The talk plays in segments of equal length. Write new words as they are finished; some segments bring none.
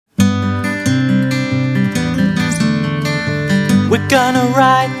gonna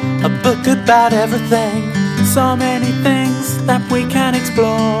write a book about everything. So many things that we can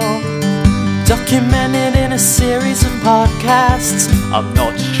explore, documented in a series of podcasts. I'm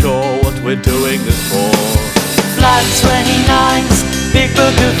not sure what we're doing this for. Flat 29's big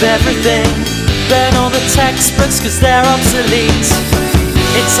book of everything. Burn all the textbooks cause they're obsolete.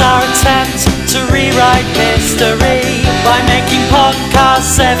 It's our attempt to rewrite history by making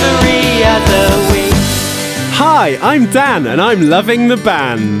podcasts every other week. Hi, I'm Dan, and I'm loving the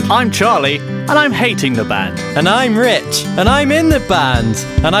band. I'm Charlie, and I'm hating the band. And I'm Rich, and I'm in the band,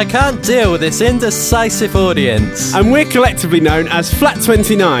 and I can't deal with this indecisive audience. And we're collectively known as Flat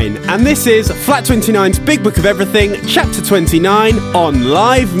 29, and this is Flat 29's Big Book of Everything, Chapter 29 on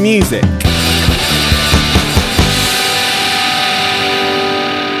live music.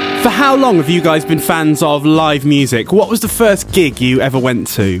 For how long have you guys been fans of live music? What was the first gig you ever went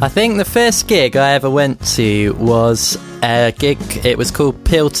to? I think the first gig I ever went to was a gig, it was called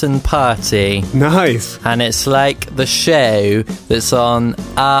Pilton Party. Nice. And it's like the show that's on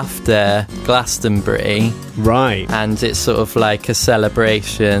after Glastonbury. Right. And it's sort of like a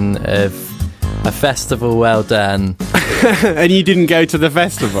celebration of a festival well done. And you didn't go to the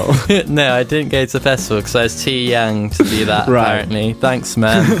festival? No, I didn't go to the festival because I was too young to do that, Right. apparently. Thanks,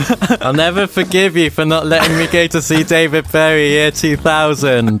 man. I'll never forgive you for not letting me go to see David Bowie year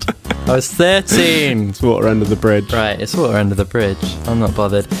 2000. I was 13. It's water under the bridge. Right, it's water under the bridge. I'm not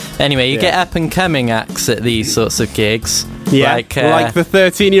bothered. Anyway, you get up-and-coming acts at these sorts of gigs. Yeah, like the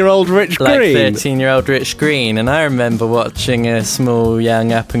 13-year-old Rich Green. Like 13-year-old Rich Green. And I remember watching a small,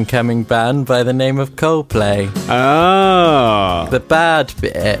 young, up-and-coming band by the name of Coldplay. Oh. The bad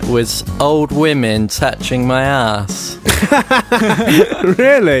bit was old women touching my ass.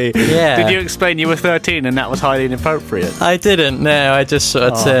 Really? Yeah. Did you explain you were 13 and that was highly inappropriate? I didn't, no. I just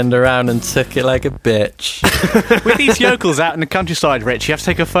sort of turned around and took it like a bitch. With these yokels out in the countryside, Rich, you have to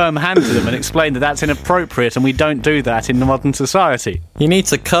take a firm hand to them and explain that that's inappropriate and we don't do that in the modern society. You need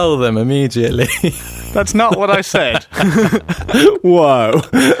to cull them immediately. That's not what I said. Whoa.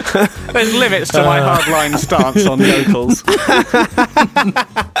 There's limits to my hardline stance on yokels.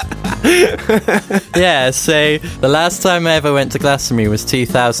 Yeah, so the last time I ever went to Glastonbury was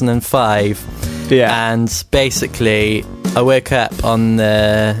 2005. Yeah. And basically, I woke up on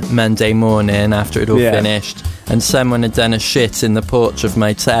the Monday morning after it all finished, and someone had done a shit in the porch of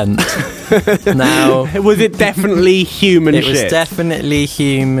my tent. Now, Was it definitely human it shit? was definitely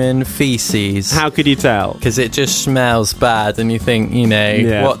human feces. How could you tell? Because it just smells bad, and you think,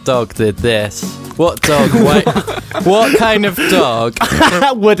 Yeah. what dog did this? What dog? What kind of dog?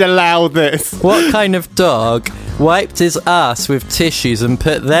 Would allow this? What kind of dog wiped his ass with tissues and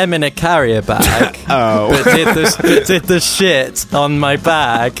put them in a carrier bag? Oh. But did the shit on my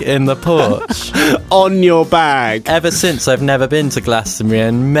bag in the porch. On your bag. Ever since, I've never been to Glastonbury,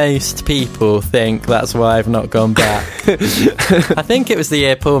 and most people think that's why I've not gone back. I think it was the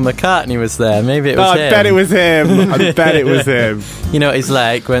year Paul McCartney was there. Maybe it was him. I bet it was him. I bet it was him. You know what he's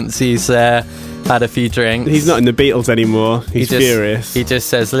like once he's had a few drinks. He's not in the Beatles anymore. He's furious. He just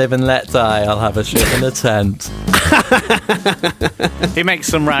says, live and let die, I'll have a shit in a tent. He makes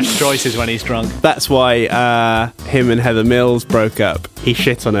some rash choices when he's drunk. That's why him and Heather Mills broke up. He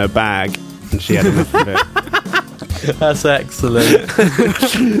shit on her bag and she had enough of it. That's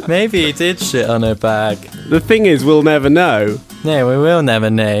excellent. Maybe he did shit on her bag. The thing is, we'll never know. No, we will never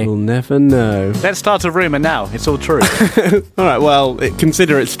know. We'll never know. Let's start a rumour now. It's all true. Alright, well,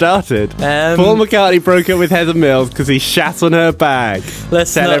 consider it started. Paul McCartney broke up with Heather Mills because he shat on her bag.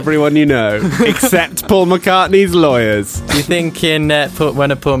 Let's Tell not- everyone you know, except Paul McCartney's lawyers. You think in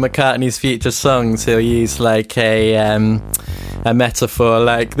one of Paul McCartney's future songs he'll use like a metaphor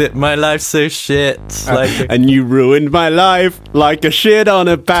like that? My life's so shit. And you ruined my life like a shit on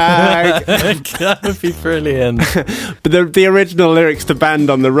a bag. That would be brilliant. But the original lyrics to Band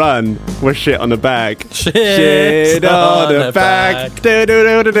on the Run were shit on a bag. Shit on a bag.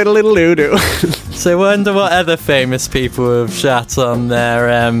 Do-do-do-do-do-do-do-do. So I wonder what other famous people have shat on their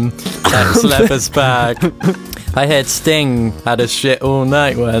ex-lover's bag. I heard Sting had a shit all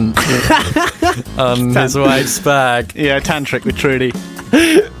night once on his wife's bag. Yeah, tantric with Trudy.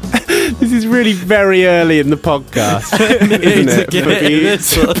 This is really very early in the podcast, isn't it?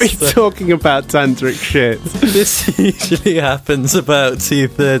 To be talking about tantric shit. This usually happens about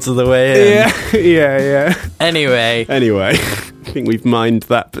 2/3 of the way in. Yeah. Anyway, I think we've mined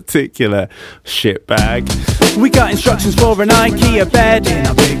that particular shit bag. We got instructions for an IKEA bed in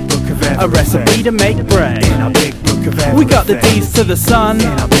our big book of everything. A recipe to make bread in our big book of everything. We got the D's to the sun in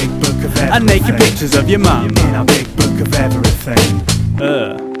our big book of everything. And naked pictures of your mum in our big book of everything.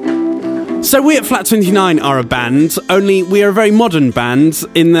 So we at Flat 29 are a band, only we are a very modern band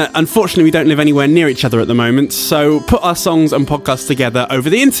in that unfortunately we don't live anywhere near each other at the moment, so put our songs and podcasts together over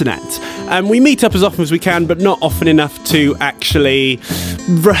the internet. We meet up as often as we can, but not often enough to actually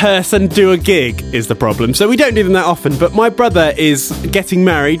rehearse and do a gig is the problem. So we don't do them that often, but my brother is getting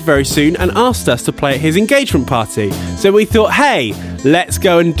married very soon and asked us to play at his engagement party. So we thought, hey, let's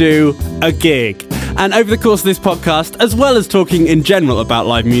go and do a gig. And over the course of this podcast, as well as talking in general about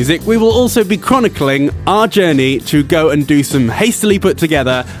live music, we will also be chronicling our journey to go and do some hastily put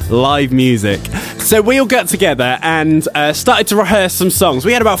together live music. So we all got together and started to rehearse some songs.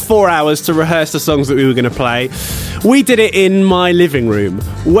 We had about 4 hours to rehearse the songs that we were going to play. We did it in my living room.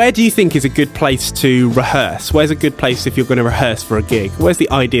 Where do you think is a good place to rehearse? Where's a good place if you're going to rehearse for a gig? Where's the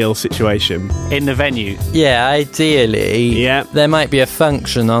ideal situation? In the venue. Yeah, ideally. Yeah. There might be a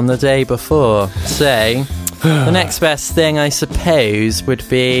function on the day before. Say, the next best thing, I suppose, would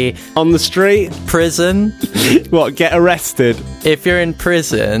be On the street? prison. What, get arrested? If you're in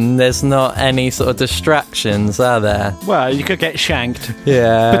prison, there's not any sort of distractions, are there? Well, you could get shanked.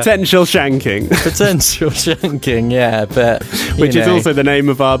 Yeah. Potential shanking. Potential shanking, yeah, but... Which is also the name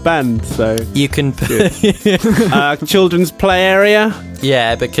of our band, so... You can... Children's play area?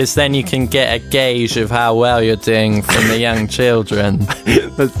 Yeah, because then you can get a gauge of how well you're doing from the young children.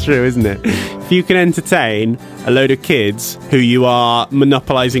 That's true, isn't it? If you can entertain a load of kids who you are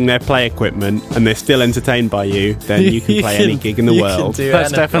monopolising their play equipment and they're still entertained by you, then you can play any gig in the world.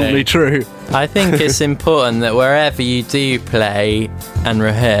 That's definitely true. I think it's important that wherever you do play and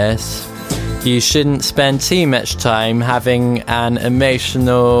rehearse, you shouldn't spend too much time having an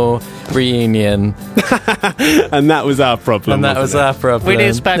emotional reunion. And that was our problem. Our problem. We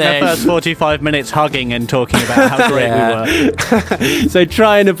didn't spend the first 45 minutes hugging and talking about how great we were. So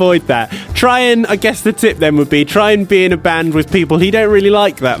try and avoid that. I guess the tip then would be, try and be in a band with people you don't really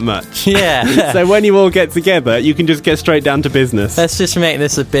like that much. Yeah. So when you all get together, you can just get straight down to business. Let's just make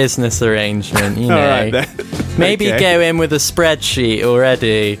this a business arrangement, you know. All right, then. Maybe Okay. go in with a spreadsheet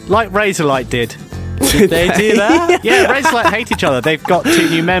already. Like Razorlight did. Did they do that? Yeah, Razorlight hate each other. They've got 2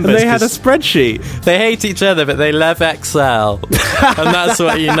 new members. And they had a spreadsheet. They hate each other, but they love Excel. And that's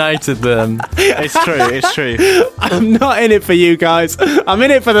what united them. It's true. I'm not in it for you guys. I'm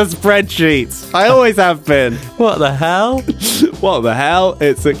in it for the spreadsheets. I always have been. What the hell? What the hell?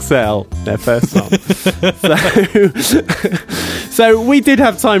 It's Excel, their first song. So we did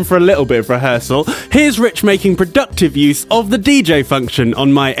have time for a little bit of rehearsal. Here's Rich making productive use of the DJ function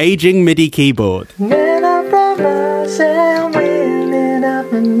on my aging MIDI keyboard. Men are from Mars and women are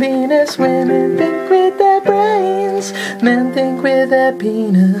from Venus. Women think with their brains, men think with their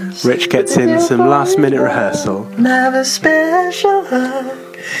penis. Rich gets in some last minute rehearsal. Have a special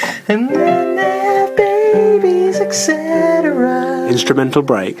hug, and then they have babies, etc. Instrumental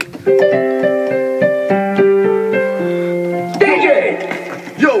break.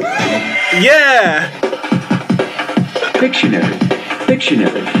 DJ! Yo! Yeah! Fictionary.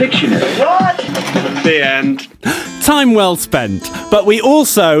 What? The end. Time well spent. But we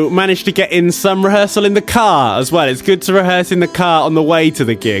also managed to get in some rehearsal in the car as well. It's good to rehearse in the car on the way to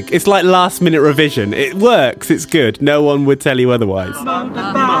the gig. It's like last minute revision. It works. It's good. No one would tell you otherwise.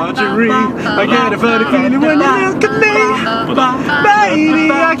 Marjorie, I get a funny feeling when you look at me.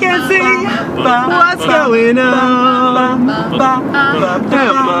 Baby, I can see what's going on.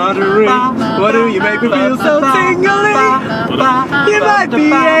 Hey, Marjorie, why do you make me feel so tingly? You might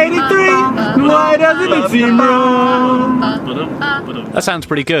be 83. Why doesn't it seem wrong? That sounds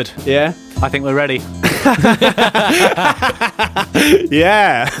pretty good. Yeah? I think we're ready.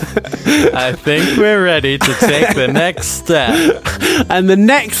 Yeah. I think we're ready to take the next step. And the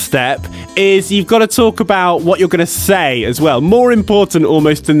next step is you've got to talk about what you're going to say as well. More important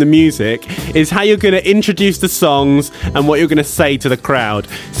almost than the music is how you're going to introduce the songs and what you're going to say to the crowd.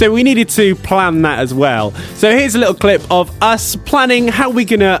 So we needed to plan that as well. So here's a little clip of us planning how we're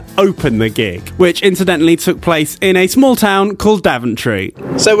going to open the gig, which incidentally took place in a small town called Daventry.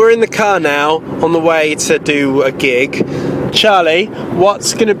 So we're in the car now on the way to do a gig. Charlie,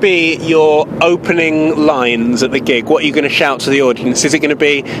 what's going to be your opening lines at the gig? What are you going to shout to the audience? Is it going to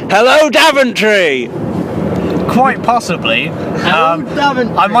be, "Hello, Daventry"? Quite possibly.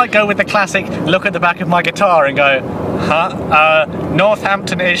 I might go with the classic look at the back of my guitar and go,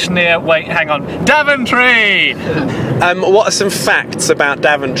 Northampton-ish near, wait, hang on, Daventry! What are some facts about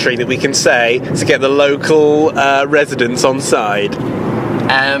Daventry that we can say to get the local residents on side?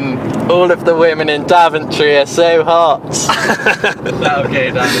 All of the women in Daventry are so hot. That'll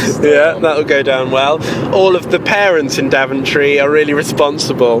go down. Yeah, that'll go down well. All of the parents in Daventry are really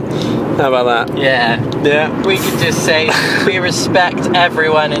responsible. How about that? Yeah. Yeah. We could just say we respect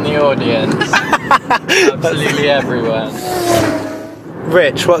everyone in the audience. Absolutely everyone.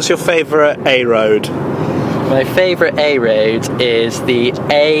 Rich, what's your favourite A road? My favourite A road is the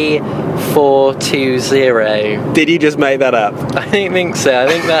A420. Did you just make that up? I don't think so. I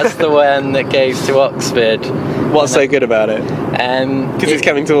think that's the one that goes to Oxford. What's so good about it? Because it's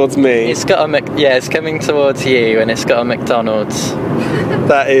coming towards me. It's got it's coming towards you, and it's got a McDonald's.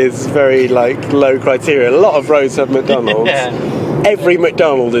 That is very low criteria. A lot of roads have McDonald's. Yeah. Every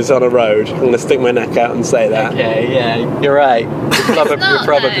McDonald's is on a road. I'm going to stick my neck out and say that. Okay, yeah, you're right. You're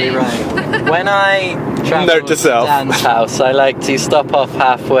probably right. When I travel Note to self. Dan's house, I like to stop off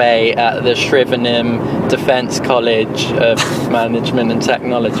halfway at the Shrivenham Defence College of Management and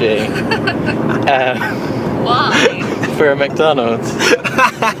Technology. Why? For a McDonald's.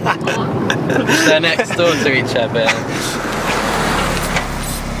 They're next door to each other.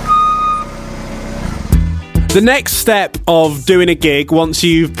 The next step of doing a gig, once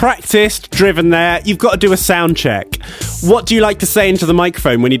you've practiced, driven there, you've got to do a sound check. What do you like to say into the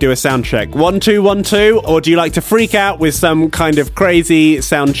microphone when you do a sound check? 1 2 1 2, or do you like to freak out with some kind of crazy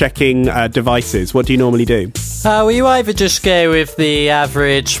sound checking devices? What do you normally do? Well, you either just go with the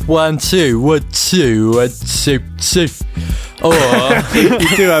average 1 2 1 2 1 2 2, or You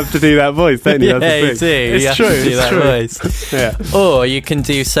do have to do that voice, don't you? yeah, That's the you thing. do. It's You true. have to do It's that true. voice. Yeah. Or you can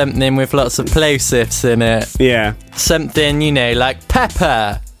do something with lots of plosives in it. Yeah. Something, like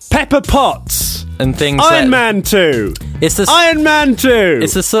pepper Pepper Potts. and things Iron like Man 2. It's the Iron Man 2.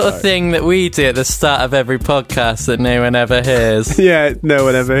 It's the sort of thing that we do at the start of every podcast that no one ever hears. Yeah, no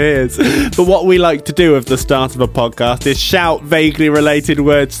one ever hears. But what we like to do at the start of a podcast is shout vaguely related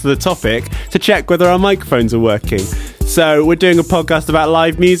words to the topic to check whether our microphones are working. So we're doing a podcast about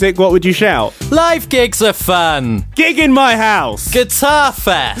live music. What would you shout? Live gigs are fun. Gig in my house. Guitar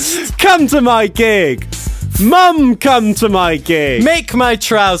fest. Come to my gig. Mum, come to my gig. Make my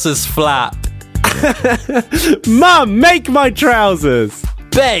trousers flap. Mum, make my trousers.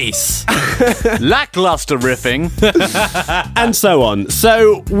 Bass. Lackluster riffing. And so on.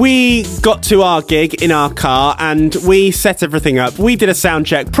 So we got to our gig in our car and we set everything up. We did a sound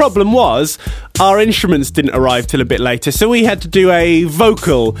check. Problem was, our instruments didn't arrive till a bit later, so we had to do a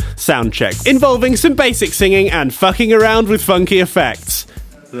vocal sound check involving some basic singing and fucking around with funky effects.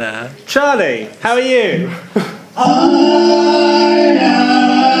 Charlie, how are you?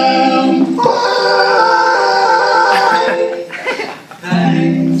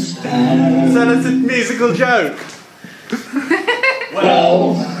 So that's a musical joke.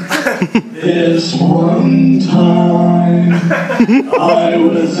 Well, this one time I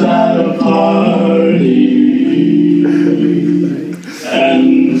was at a party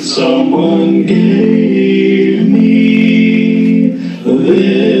and someone gave me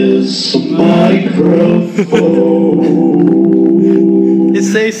this microphone.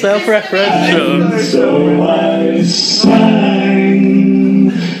 It's so self-referential. So I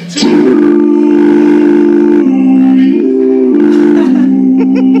sang to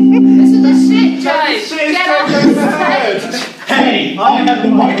This is a shit joke. Get off the stage. Hey, I have the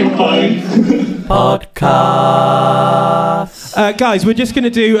microphone. Podcast. Guys, we're just going to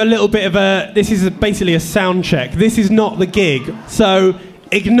do a little bit of this is basically a sound check. This is not the gig. So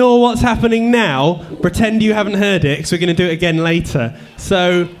ignore what's happening now. Pretend you haven't heard it, because we're going to do it again later.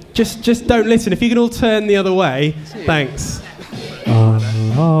 So just don't listen. If you can all turn the other way. Thanks.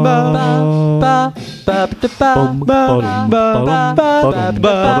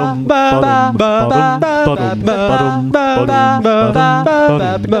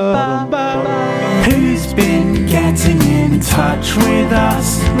 Who's been getting in touch with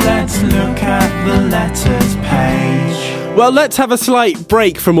us? Let's look at the letters page. Well, let's have a slight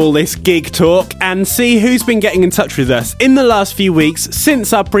break from all this gig talk and see who's been getting in touch with us in the last few weeks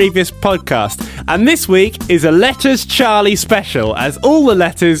since our previous podcast. And this week is a Letters Charlie special, as all the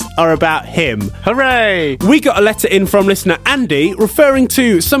letters are about him. Hooray! We got a letter in from listener Andy referring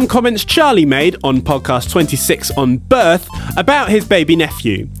to some comments Charlie made on podcast 26 on birth about his baby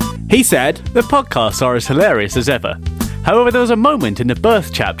nephew. He said, The podcasts are as hilarious as ever. However, there was a moment in the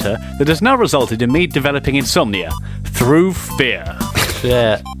birth chapter that has now resulted in me developing insomnia through fear.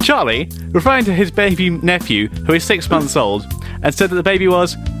 Yeah. Charlie, referring to his baby nephew, who is 6 months old, and said that the baby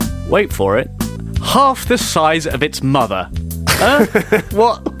was, wait for it, half the size of its mother.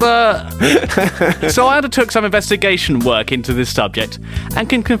 What the? So I undertook some investigation work into this subject and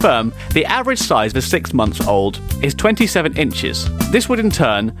can confirm the average size of a 6-month-old is 27 inches. This would in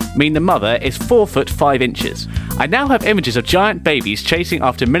turn mean the mother is 4 foot 5 inches. I now have images of giant babies chasing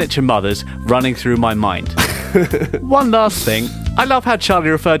after miniature mothers running through my mind. One last thing. I love how Charlie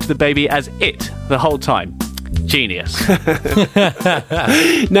referred to the baby as it the whole time. Genius.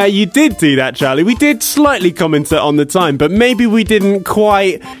 Now, you did do that, Charlie. We did slightly comment on the time, but maybe we didn't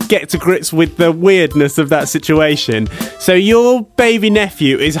quite get to grips with the weirdness of that situation. So your baby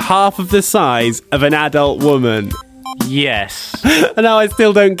nephew is half of the size of an adult woman. Yes. And now I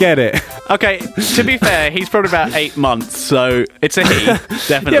still don't get it. Okay, to be fair, he's probably about 8 months, so it's a he.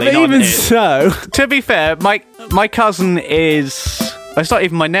 Definitely Yeah, but not even it. so... To be fair, my cousin is... It's not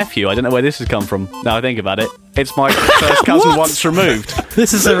even my nephew. I don't know where this has come from. Now I think about it. It's my first cousin once removed.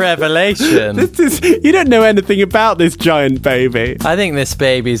 This is a revelation. You don't know anything about this giant baby. I think this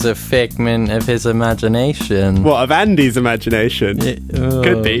baby's a figment of his imagination. What, of Andy's imagination?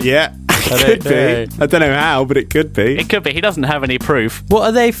 Could be. Yeah, could be. I don't know how, but it could be. It could be. He doesn't have any proof. What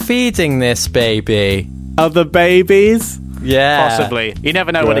are they feeding this baby? Other babies? Yeah. Possibly. You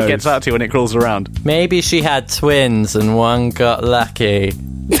never know what it gets up to when it crawls around. Maybe she had twins and one got lucky.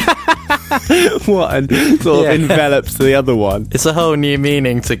 What, and sort of envelops the other one? It's a whole new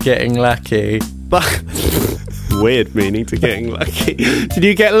meaning to getting lucky. Weird meaning to getting lucky. Did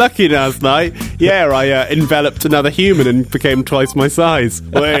you get lucky last night? Yeah, I enveloped another human and became twice my size.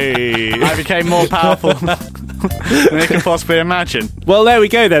 Wait. I became more powerful than you can possibly imagine. Well, there we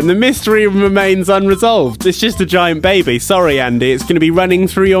go then. The mystery remains unresolved. It's just a giant baby. Sorry, Andy. It's going to be running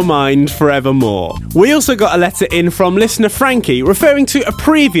through your mind forevermore. We also got a letter in from listener Frankie, referring to a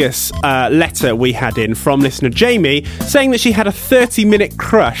previous letter we had in from listener Jamie, saying that she had a 30-minute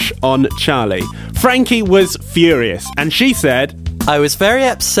crush on Charlie. Frankie was furious, and she said... I was very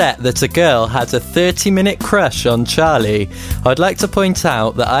upset that a girl had a 30-minute crush on Charlie. I'd like to point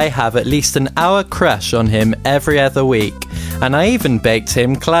out that I have at least an hour crush on him every other week. And I even baked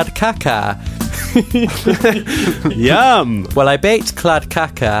him clad caca. Yum! Well, I baked clad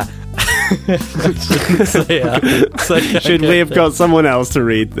caca... Should we have got someone else to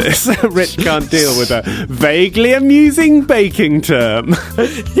read this? Rich can't deal with a vaguely amusing baking term.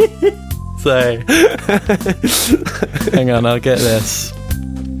 So, hang on, I'll get this.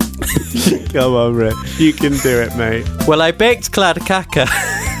 Come on, Rich. You can do it, mate. Well, I baked clad caca.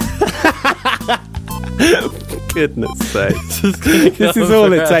 Goodness sake. This is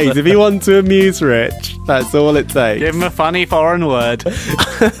all it takes. If you want to amuse Rich, that's all it takes. Give him a funny foreign word.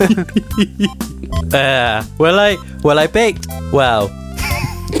 Well, I baked... Well...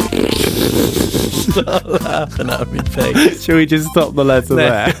 Stop laughing at me, face. Shall we just stop the letter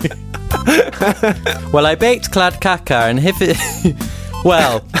there? Well, I baked clad caca, and if it...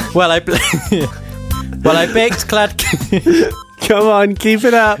 well, I baked clad... Come on, keep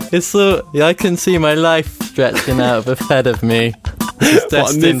it up. It's so... I can see my life stretching out ahead of me. It's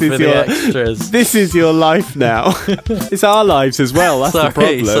destined for the extras. This is your life now. It's our lives as well, that's the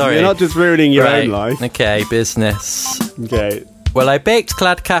problem. Sorry. You're not just ruining your own life. Okay, business. Okay. Well, I baked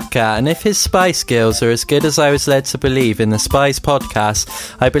clad caca, and if his spy skills are as good as I was led to believe in the Spies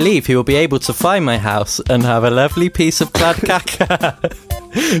podcast, I believe he will be able to find my house and have a lovely piece of clad caca.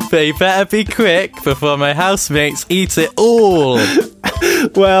 But he better be quick before my housemates eat it all.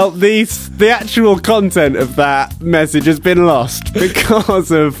 Well, the actual content of that message has been lost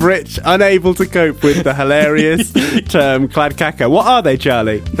because of Rich unable to cope with the hilarious term clad caca. What are they,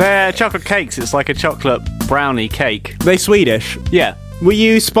 Charlie? They're chocolate cakes. It's like a chocolate brownie cake. They Swedish? Yeah. Were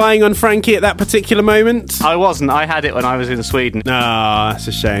you spying on Frankie at that particular moment? I wasn't. I had it when I was in Sweden. Ah, that's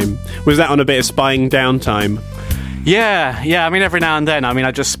a shame. Was that on a bit of spying downtime? Yeah. I mean, every now and then. I mean,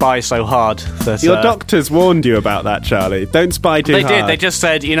 I just spy so hard that... Your doctors warned you about that, Charlie. Don't spy too hard. They did. They just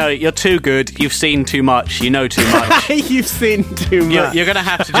said, you're too good. You've seen too much. You know too much. You've seen too much. You're going to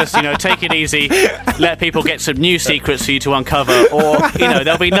have to just, take it easy. Let people get some new secrets for you to uncover. Or,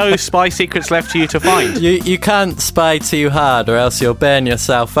 there'll be no spy secrets left for you to find. You can't spy too hard or else you'll burn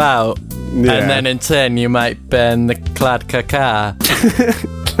yourself out. Yeah. And then in turn you might burn the clad caca.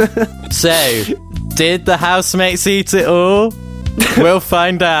 So... did the housemates eat it all? We'll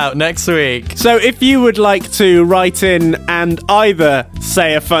find out next week. So if you would like to write in and either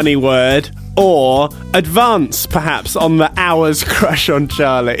say a funny word or advance, perhaps, on the hour's crush on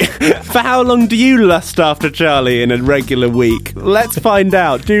Charlie. For how long do you lust after Charlie in a regular week? Let's find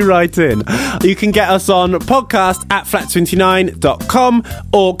out. Do write in. You can get us on podcast@flat29.com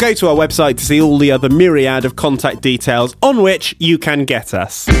or go to our website to see all the other myriad of contact details on which you can get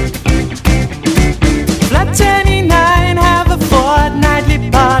us. Flat 29, have a fortnightly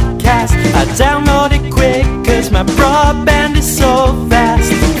podcast. I download it quick cause my broadband is so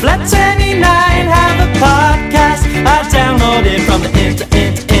fast. Flat 29 have a podcast. I download it from the internet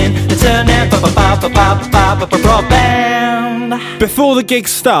broadband. Before the gig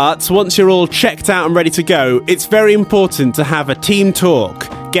starts, once you're all checked out and ready to go, it's very important to have a team talk.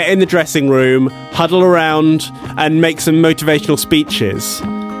 Get in the dressing room, huddle around, and make some motivational speeches.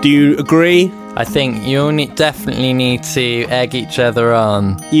 Do you agree? I think you definitely need to egg each other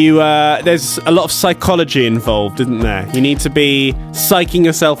on. There's a lot of psychology involved, isn't there? You need to be psyching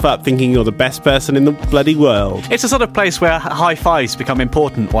yourself up, thinking you're the best person in the bloody world. It's a sort of place where high fives become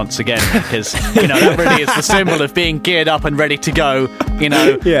important once again, because, that really is the symbol of being geared up and ready to go.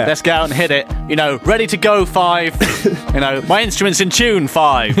 Yeah. Let's go out and hit it. Ready to go, 5. My instrument's in tune,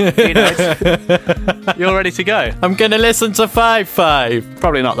 5. You're ready to go. I'm going to listen to 5-5.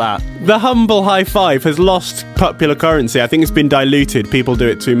 Probably not that. The humble high five has lost popular currency. I think it's been diluted. People do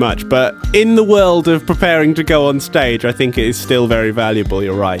it too much. But in the world of preparing to go on stage, I think it is still very valuable.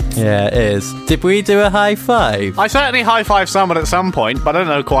 You're right. Yeah, it is. Did we do a high five? I certainly high five someone at some point, but I don't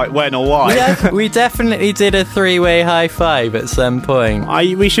know quite when or why. We definitely did a 3-way high five at some point.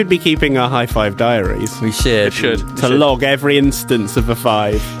 We should be keeping our high five diaries. We should. To log every instance of a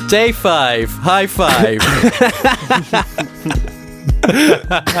 5. Day 5, high five.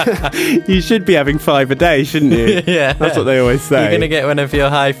 You should be having 5 a day, shouldn't you? Yeah. That's what they always say. You're going to get one of your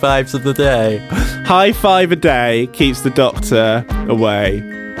high fives of the day. High 5 a day keeps the doctor away.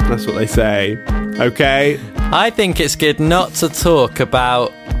 That's what they say. Okay? I think it's good not to talk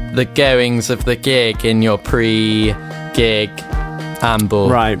about the goings of the gig in your pre-gig amble.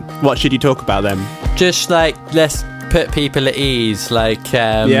 Right. What should you talk about then? Just let's put people at ease.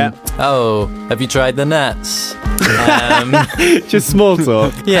 Oh, have you tried the nuts? Just small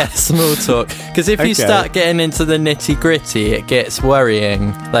talk. Yeah, small talk. Because if you start getting into the nitty gritty, it gets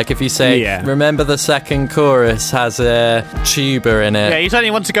worrying. Like if you say, remember the second chorus has a tuba in it. Yeah, you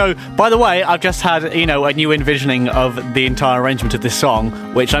certainly want to go, by the way, I've just had, a new envisioning of the entire arrangement of this song,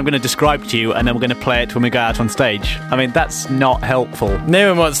 which I'm going to describe to you, and then we're going to play it when we go out on stage. I mean, that's not helpful. No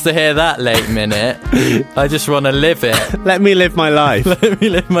one wants to hear that late minute. I just want to live it. Let me live my life. Let me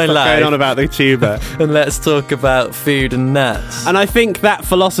live my life. Going on about the tuba. And let's talk about food and nuts. And I think that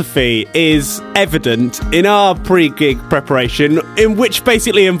philosophy is evident in our pre-gig preparation, in which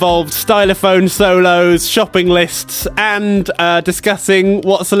basically involved stylophone solos, shopping lists, and discussing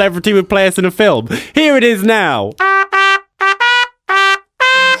what celebrity would play us in a film. Here it is now.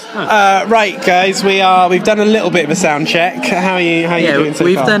 Right, guys, we've done a little bit of a sound check. How are you doing so far?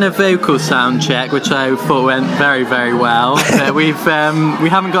 We've done a vocal sound check, which I thought went very, very well. But we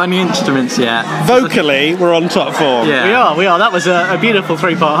haven't got any instruments yet. Vocally, we're on top form. Yeah. We are. That was a beautiful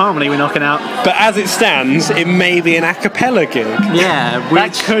 3-part harmony we're knocking out. But as it stands, it may be an a cappella gig. Yeah,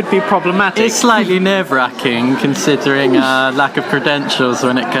 that could be problematic. It's slightly nerve-wracking considering lack of credentials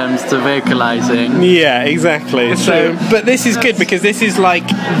when it comes to vocalising. Yeah, exactly. But this is good because this is like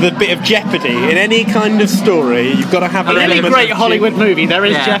the bit of jeopardy in any kind of story. You've got to have an any element great Hollywood movie. There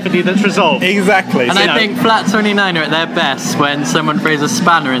is jeopardy that's resolved. Exactly. And I think Flat 29 are at their best when someone throws a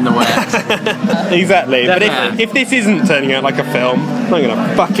spanner in the works. Exactly. But if this isn't turning out like a film, I'm going to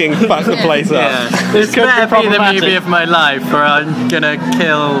fucking fuck the place up. This better be the movie of my life, or I'm going to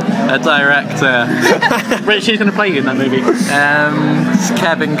kill a director. Rich, who's going to play you in that movie? It's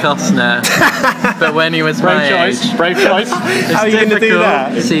Kevin Costner. But when he was my age. Brave choice. How are you going to do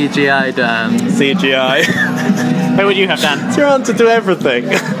that? CGI, Dan. CGI. Who would you have, Dan? It's your answer to everything.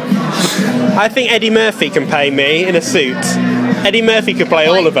 I think Eddie Murphy can play me in a suit. Eddie Murphy could play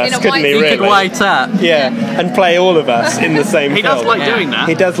all of us, couldn't he, really? He could white up. Yeah, and play all of us in the same He film. does like doing that.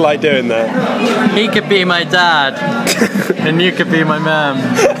 He does like doing that. He could be my dad. And you could be my mum.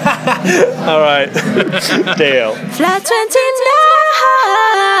 All right. Deal. Flat 29.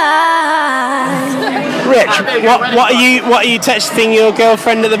 Rich, what are you texting your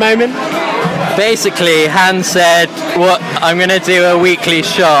girlfriend at the moment? Basically, Han said, I'm going to do a weekly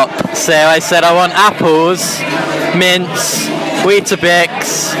shop. So I said I want apples, mints,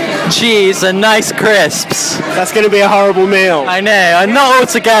 Weetabix, cheese and nice crisps. That's going to be a horrible meal. I know, and not all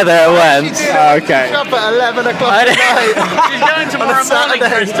together at once. Okay. Up at 11 o'clock at night. She's going tomorrow morning,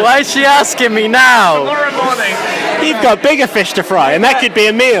 Kristen. Why is she asking me now? Tomorrow morning. You've got bigger fish to fry, and that could be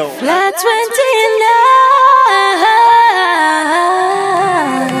a meal. Flat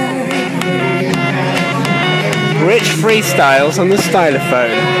 29. Rich freestyles on the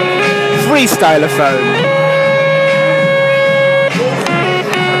stylophone. Freestylophone.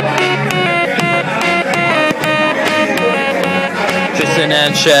 Just Jason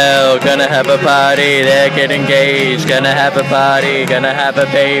and Shell, gonna have a party, they're getting engaged. Gonna have a party, gonna have a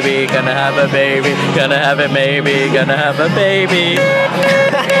baby, gonna have a baby, gonna have it maybe, gonna have a baby.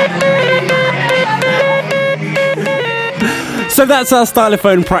 So that's our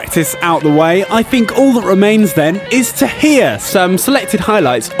stylophone practice out the way. I think all that remains then is to hear some selected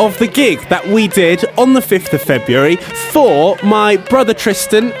highlights of the gig that we did on the 5th of February for my brother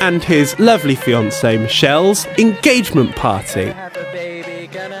Tristan and his lovely fiancée Michelle's engagement party.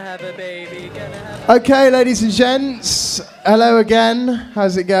 Okay, ladies and gents, hello again.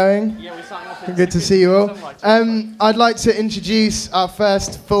 How's it going? Good to see you all. I'd like to introduce our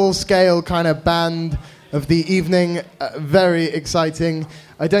first full-scale kind of band of the evening. Very exciting.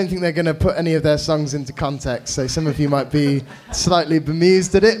 I don't think they're going to put any of their songs into context, so some of you might be slightly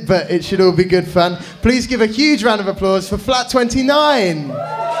bemused at it, but it should all be good fun. Please give a huge round of applause for Flat 29.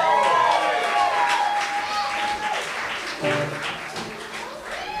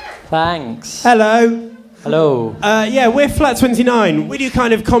 Thanks. Hello. Hello. Yeah, we're Flat 29. We do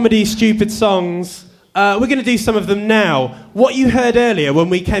kind of comedy, stupid songs. We're going to do some of them now. What you heard earlier when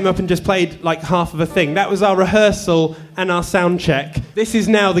we came up and just played like half of a thing, that was our rehearsal and our sound check. This is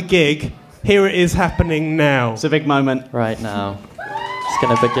now the gig. Here it is happening now. It's a big moment. Right now. It's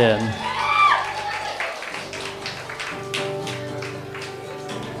going to begin.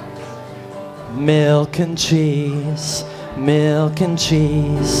 Milk and cheese, they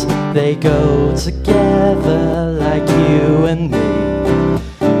go together like you and me.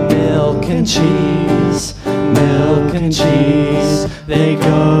 Milk and cheese, they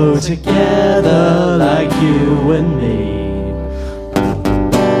go together like you and me.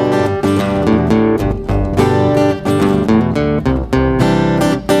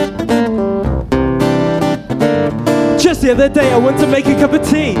 Just the other day I went to make a cup of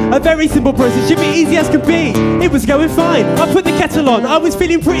tea. A very simple process, should be easy as can be. It was going fine, I put the kettle on. I was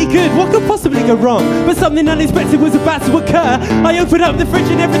feeling pretty good, what could possibly go wrong? But something unexpected was about to occur. I opened up the fridge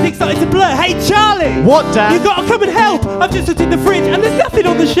and everything started to blur. Hey Charlie! What, Dad? You gotta come and help! I've just looked in the fridge and there's nothing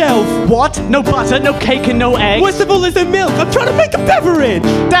on the shelf. What? No butter, no cake and no eggs? Worst of all, there's no milk. I'm trying to make a beverage.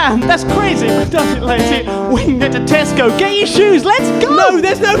 Damn, that's crazy. Does it, lady? We can get to Tesco. Get your shoes, let's go! No,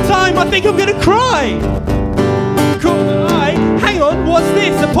 there's no time. I think I'm gonna cry. Cool. Hang on, what's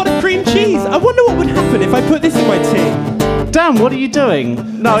this? A pot of cream cheese. I wonder what would happen if I put this in my tea. Dan, what are you doing?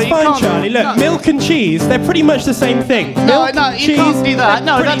 No, it's you fine, can't. Charlie. Look, no. milk and cheese, they're pretty much the same thing. No, Milk, you cheese, can't do that.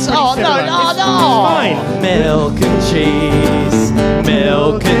 No, that's... Oh, no, It's no. fine. Milk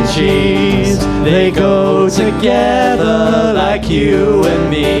and cheese, they go together like you and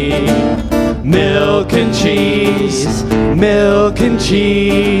me. Milk and cheese,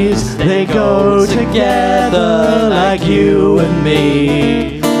 they go together like you and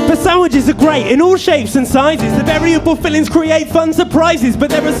me. But sandwiches are great in all shapes and sizes. The variable fillings create fun surprises, but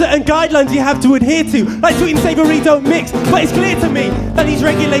there are certain guidelines you have to adhere to, like sweet and savoury don't mix. But it's clear to me that these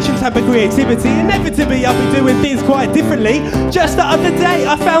regulations hamper creativity. Inevitably, I'll be doing things quite differently. Just the other day,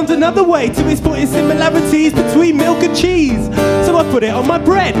 I found another way to exploit similarities between milk and cheese. So I put it on my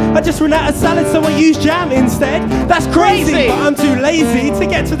bread. I just ran out of salad, so I used jam instead. That's crazy, but I'm too lazy to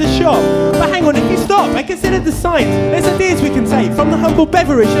get to the shop. But hang on, if you stop and consider the signs, there's ideas we can take from the humble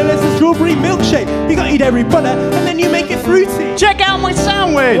beverage. There's a strawberry milkshake. You gotta eat every butter and then you make it fruity. Check out my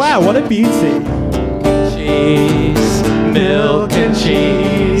sandwich! Wow, what a beauty. Cheese, milk and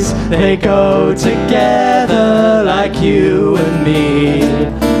cheese, they go together like you and me.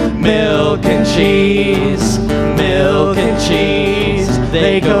 Milk and cheese,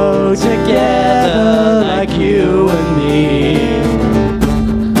 they go together like you and me.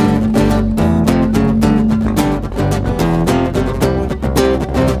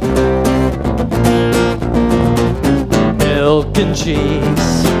 Milk and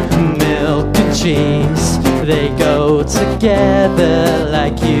cheese, they go together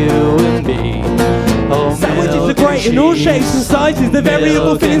like you and me. Oh, sandwiches are great in all shapes and sizes. The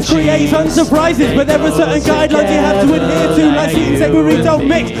variable fillings create fun surprises, but there are certain guidelines you have to adhere to, like sweet and savoury don't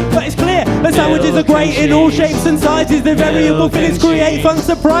mix. But it's clear that sandwiches are great in all shapes and sizes. The variable fillings create fun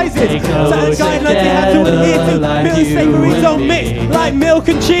surprises. Certain guidelines you have to adhere to, milk and savoury don't mix, like milk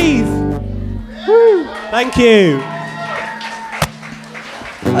and cheese. Woo. Thank you.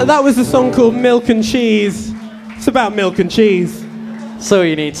 That was a song called Milk and Cheese. It's about milk and cheese. That's all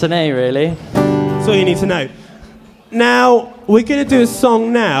you need to know, really. That's all you need to know. Now, we're going to do a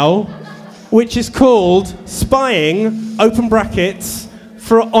song now, which is called Spying, open brackets,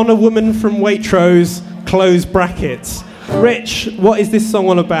 on a woman from Waitrose, close brackets. Rich, what is this song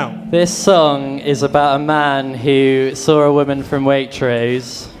all about? This song is about a man who saw a woman from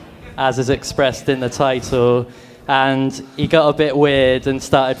Waitrose, as is expressed in the title, and he got a bit weird and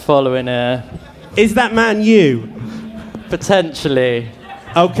started following her. Is that man you? Potentially.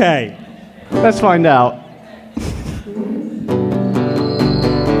 Okay. Let's find out.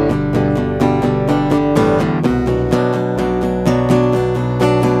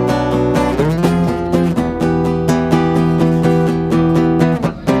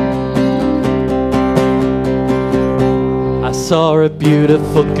 I saw a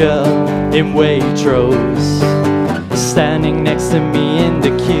beautiful girl in Waitrose, standing next to me in the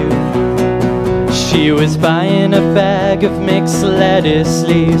queue. She was buying a bag of mixed lettuce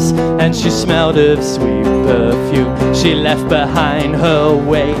leaves, and she smelled of sweet perfume. She left behind her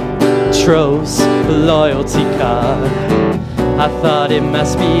Waitrose loyalty card. I thought it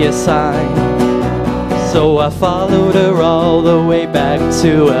must be a sign, so I followed her all the way back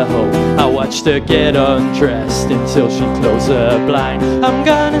to her home. I watched her get undressed until she closed her blind. I'm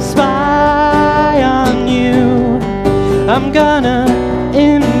gonna spy on you, I'm gonna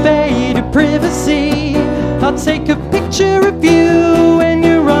invade your privacy. I'll take a picture of you when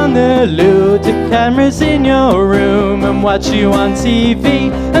you're on the loo. The cameras in your room and watch you on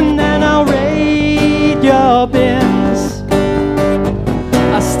TV, and then I'll raid your bins.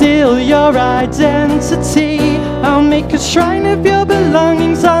 I'll steal your identity. I'll make a shrine of your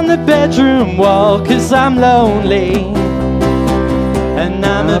belongings on the bedroom wall, 'cause I'm lonely and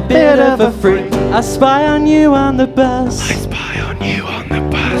I'm a bit of a freak. I spy on you on the bus, I spy on you on the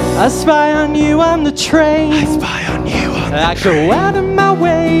bus, I spy on you on the train, I spy on you on the train. I go out of my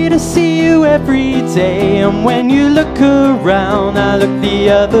way to see you every day, and when you look around I look the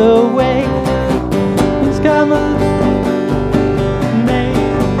other way. It's got my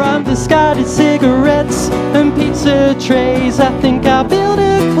from discarded cigarettes and pizza trays. I think I'll build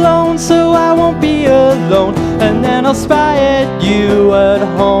a clone so I won't be alone, and then I'll spy at you at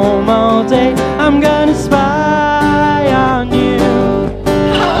home all day. I'm gonna spy on you,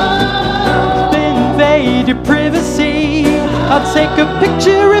 invade your privacy. I'll take a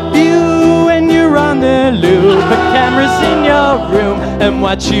picture of you when you're on the loo. Put cameras in your room and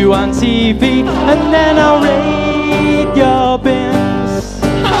watch you on TV, and then I'll raid your bins.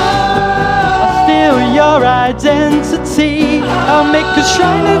 Your identity. I'll make a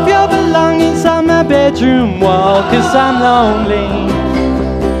shrine of your belongings on my bedroom wall, 'cause I'm lonely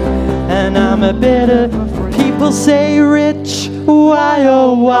and I'm a bit of. People say, Rich, why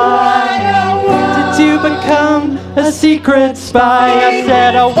oh why did you become a secret spy? I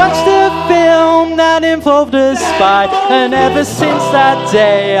said I watched a film that involved a spy, and ever since that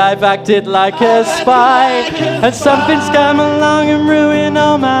day I've acted like a spy, and something's come along and ruined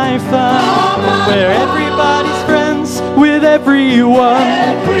all my fun, where everybody's friends with everyone,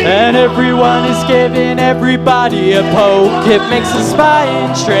 and everyone is giving everybody a poke. It makes the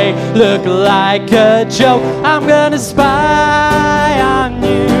spying tray look like a joke. I'm gonna spy on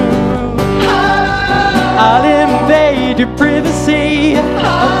you, I'll invade your privacy.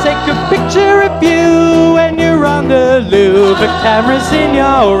 I'll take a picture of you when you're on the loo. Put cameras in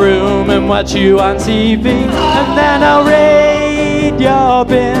your room and watch you on TV, and then I'll raid your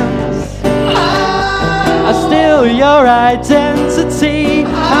bins. I'll steal your identity.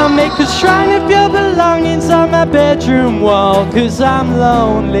 I'll make a shrine of your belongings on my bedroom wall, 'cause I'm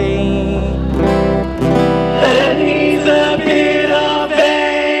lonely. And he's a bit of a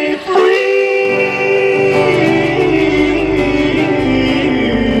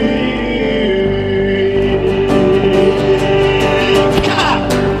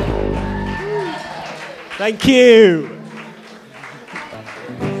Thank you.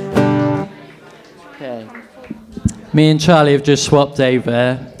 Okay. Me and Charlie have just swapped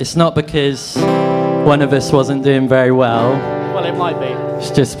over. It's not because one of us wasn't doing very well. Well, it might be.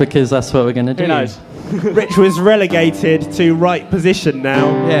 It's just because that's what we're going to do. Who knows? Rich was relegated to right position now.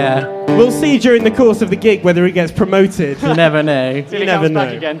 Yeah. We'll see during the course of the gig whether he gets promoted. You never know. You never know.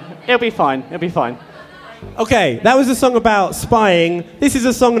 Back again. It'll be fine. It'll be fine. Okay, that was a song about spying. This is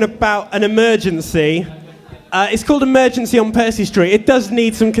a song about an emergency. It's called Emergency on Percy Street. It does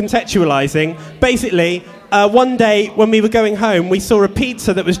need some contextualising. Basically, one day when we were going home, we saw a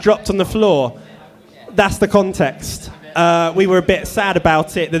pizza that was dropped on the floor. That's the context. We were a bit sad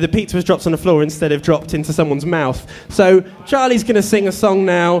about it, that the pizza was dropped on the floor instead of dropped into someone's mouth. So Charlie's going to sing a song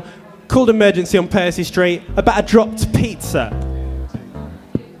now called Emergency on Percy Street about a dropped pizza.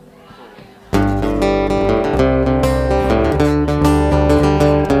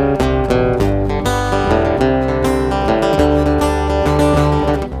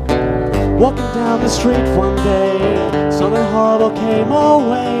 Walking down the street one day, something horrible came our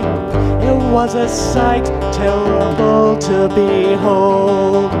way. It was a sight terrible to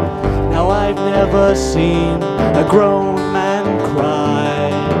behold. Now I've never seen a grown man cry,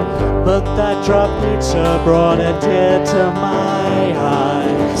 but that drop pizza brought a tear to my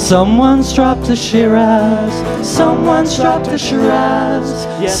eye. Someone's dropped a Shiraz, someone's dropped a Shiraz.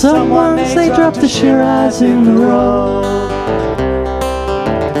 Yes, Someone's they dropped a Shiraz in the road.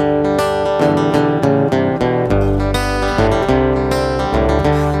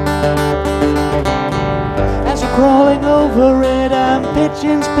 As we're crawling over it and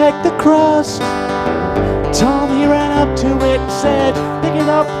pigeons peck the crust, Tommy ran up to it and said, pick it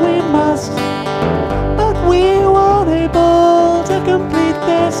up we must. But we weren't able to complete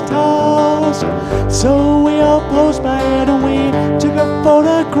this task, so we all posed by it and we took a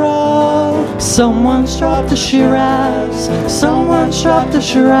photograph. Someone's dropped a Shiraz, someone's dropped a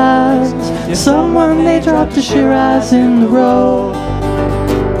Shiraz. Someone they dropped a Shiraz in the road.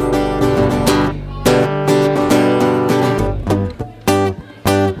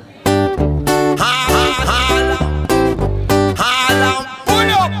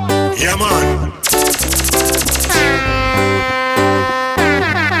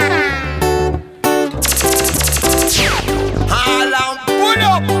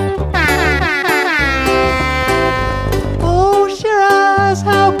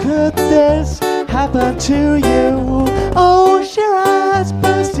 To you, oh Shiraz,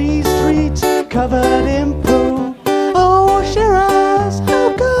 Percy Street covered in poo. Oh Shiraz,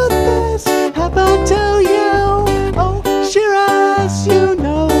 how could this happen to you? Oh Shiraz, you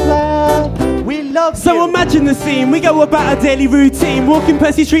know that we love you. So imagine the scene, we go about our daily routine, walking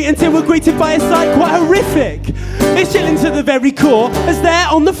Percy Street until we're greeted by a sight quite horrific. It's chilling to the very core, as there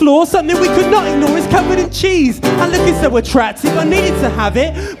on the floor, something we could not ignore is covered in cheese. And looking so attractive, I needed to have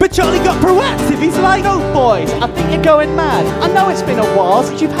it, but Charlie got proactive. He's like, oh boys, I think you're going mad. I know it's been a while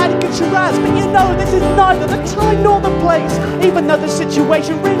since you've had a good Shiraz, but you know this is neither the time nor the place. Even though the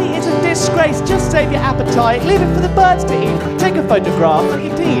situation really is a disgrace, just save your appetite, leave it for the birds to eat. Take a photograph of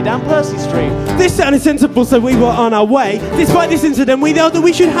your tea down Percy Street. This sounded sensible, so we were on our way. Despite this incident, we know that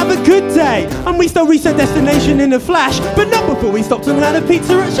we should have a good day, and we still reached our destination in a flash, but not before we stopped and had a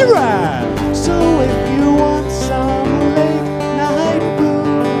pizza at Shiraz. So if you want some late night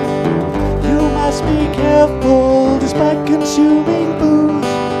food, you must be careful despite consuming booze.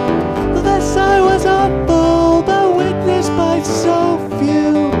 For this I was humble, but witnessed by so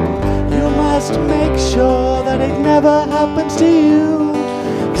few. You must make sure that it never happens to you.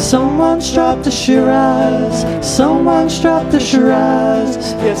 Someone's dropped a Shiraz, someone's dropped a Shiraz.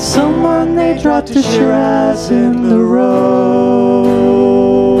 Yes, someone they dropped a Shiraz in the road.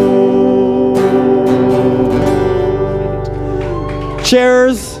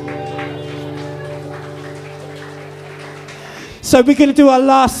 Cheers. So we're going to do our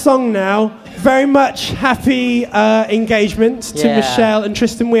last song now. Very much happy engagement to Michelle and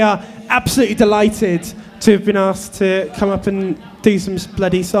Tristan. We are absolutely delighted to have been asked to come up and do some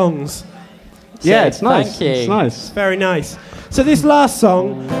bloody songs. Yeah, it's nice. Thank you. It's nice. Very nice. So this last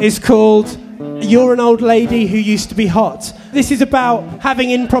song is called You're an Old Lady Who Used to Be Hot. This is about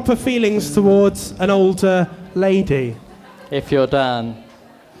having improper feelings towards an older lady. If you're Dan.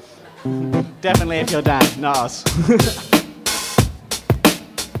 Definitely if you're Dan, not us.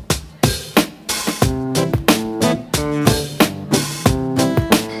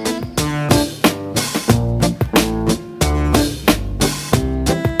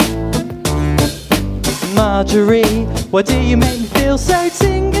 Marjorie, why do you make me feel so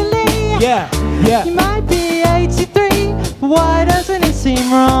tingly? Yeah. You might be 83, but why doesn't it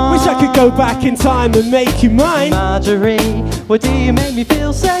seem wrong? Wish I could go back in time and make you mine. Marjorie, why do you make me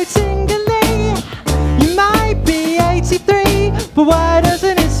feel so tingly? You might be 83, but why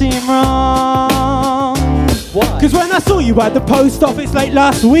doesn't it seem wrong? Why? Cause when I saw you at the post office late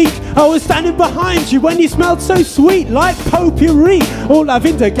last week, I was standing behind you when you smelled so sweet, like potpourri or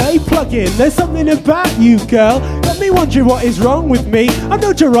lavender gay plug-in. There's something about you, girl, got me wondering what is wrong with me. I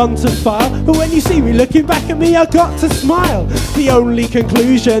know you're on to file, but when you see me looking back at me, I got to smile. The only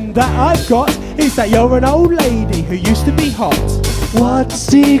conclusion that I've got is that you're an old lady who used to be hot. What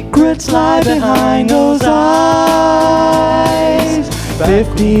secrets lie behind those eyes?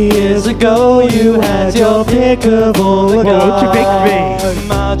 50 years ago you had your pick of all the guys. Won't you pick me?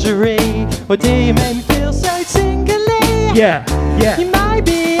 Marjorie, why do you make me feel so tingly? Yeah. You might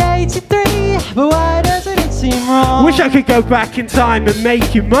be 83, but why doesn't it seem wrong? Wish I could go back in time and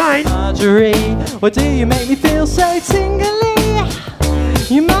make you mine. Marjorie, why do you make me feel so tingly?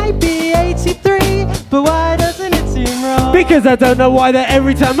 You might be 83, but why doesn't it seem wrong? Because I don't know why that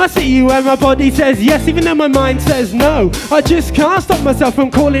every time I see you and my body says yes, even though my mind says no. I just can't stop myself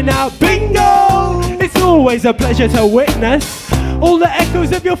from calling out bingo. It's always a pleasure to witness all the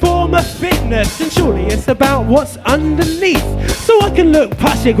echoes of your former fitness, and surely it's about what's underneath. So I can look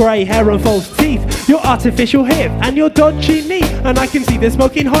past your grey hair and false teeth, your artificial hip and your dodgy knee, and I can see the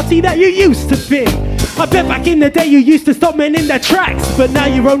smoking hottie that you used to be. I bet back in the day you used to stop men in their tracks, but now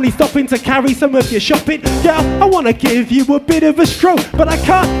you're only stopping to carry some of your shopping. Yeah, I want to give you a bit of a stroke, but I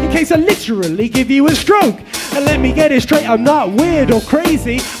can't in case I literally give you a stroke. And let me get it straight, I'm not weird or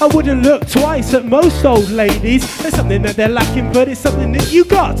crazy. I wouldn't look twice at most old ladies. There's something that they're lacking, but it's something that you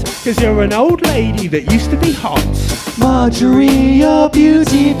got, cause you're an old lady that used to be hot. Marjorie, your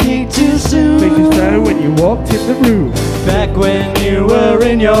beauty peaked too soon. Faces down when you walked in the room. Back when you were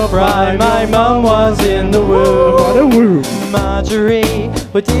in your prime, my mum was in the womb. What a womb. Marjorie,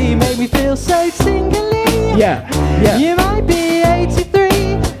 but do you make me feel so tingly? Yeah. You might be 83,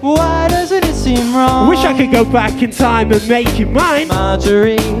 why doesn't it seem wrong? Wish I could go back in time and make you mine.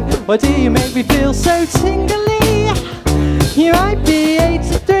 Marjorie, why do you make me feel so tingly? You might be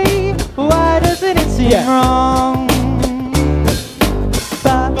 83, why doesn't it seem wrong?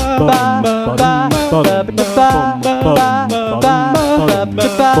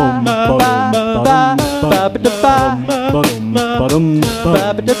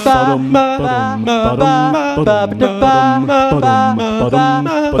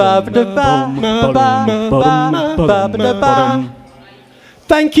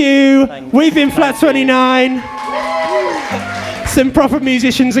 Thank you. We've been Flat 29. Some proper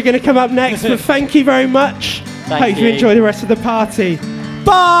musicians are going to come up next, but thank you very much. Hope you enjoy the rest of the party.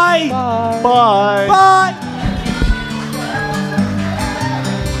 Bye. Bye. Bye.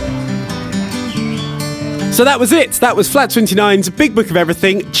 So that was it. That was Flat 29's Big Book of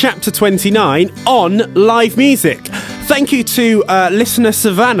Everything, Chapter 29, on live music. Thank you to listener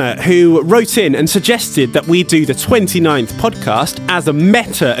Savannah, who wrote in and suggested that we do the 29th podcast as a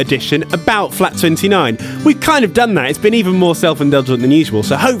meta edition about Flat 29. We've kind of done that. It's been even more self-indulgent than usual,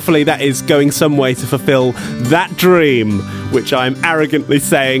 so hopefully that is going some way to fulfill that dream, which I'm arrogantly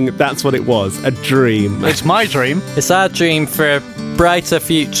saying that's what it was, a dream. It's my dream. It's our dream for a brighter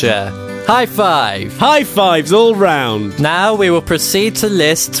future. High five! High fives all round. Now we will proceed to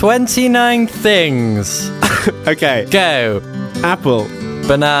list 29 things. Okay. Go. Apple.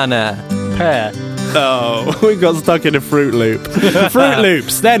 Banana. Pear. Oh, we got stuck in a Fruit Loop. Fruit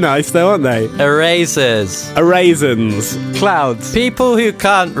Loops, they're nice though, aren't they? Erasers. Raisins. Clouds. People who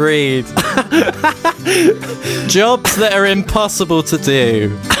can't read. Jobs that are impossible to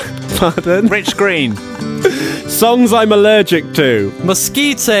do. Pardon? Rich green. Songs I'm allergic to.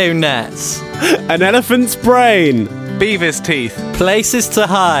 Mosquito nets. An elephant's brain. Beaver's teeth. Places to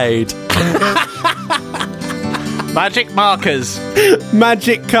hide. Magic markers.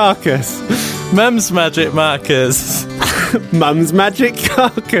 Magic carcass. Mum's magic markers. Mum's magic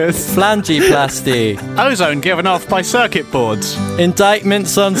carcass. Flangiplasty. Ozone given off by circuit boards.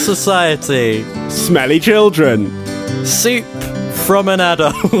 Indictments on society. Smelly children. Soup from an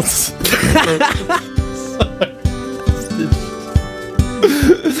adult.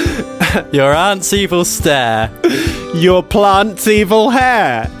 Your aunt's evil stare. Your plant's evil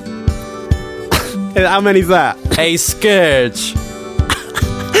hair. How many's that? A scourge.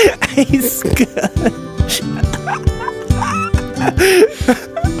 A scourge.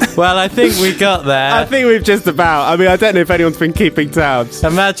 Well, I think we got there. I think we've just about. I mean, I don't know if anyone's been keeping tabs.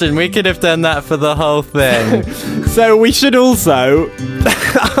 Imagine, we could have done that for the whole thing. So we should also,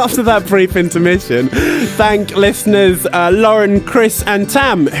 after that brief intermission, thank listeners Lauren, Chris and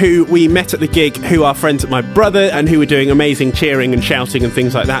Tam, who we met at the gig, who are friends of my brother and who were doing amazing cheering and shouting and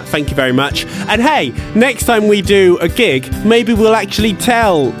things like that. Thank you very much. And hey, next time we do a gig, maybe we'll actually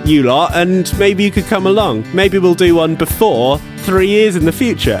tell you lot and maybe you could come along. Maybe we'll do one before 3 years in the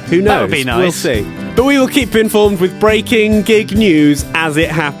future. Who knows? That would be nice. We'll see. But we will keep you informed with breaking gig news as it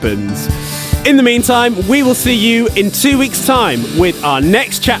happens. In the meantime, we will see you in 2 weeks' time with our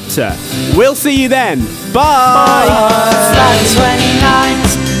next chapter. We'll see you then. Bye! Flat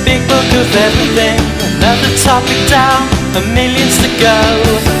 29's Big Book of Everything. Another topic down, and millions to go.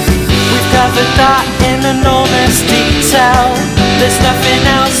 We've covered that in enormous detail. There's nothing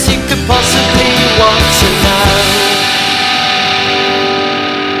else you could possibly want to know.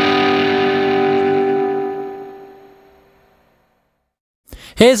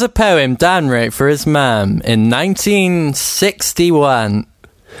 Here's a poem Dan wrote for his mum in 1961.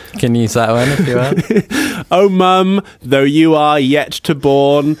 Can use that one if you want. Oh, mum, though you are yet to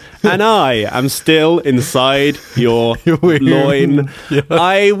born, and I am still inside your loin,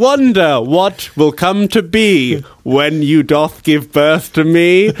 I wonder what will come to be when you doth give birth to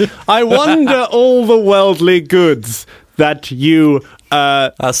me. I wonder all the worldly goods that you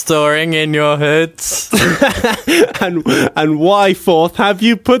Are storing in your hoods. and why, fourth, have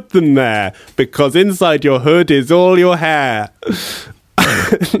you put them there? Because inside your hood is all your hair.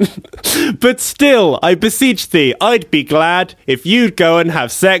 But still, I beseech thee, I'd be glad if you'd go and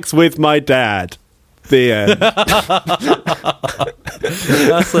have sex with my dad. The end.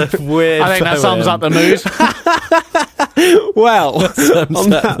 That's a weird I think that sums up the mood. Well, sums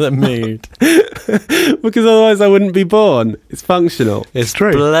up the mood. Because otherwise I wouldn't be born. It's functional. It's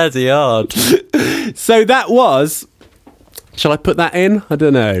true. Bloody odd. So that was... Shall I put that in? I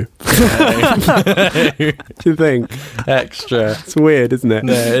don't know. What do you think? Extra. It's weird, isn't it?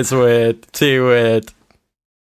 No, it's weird. Too weird.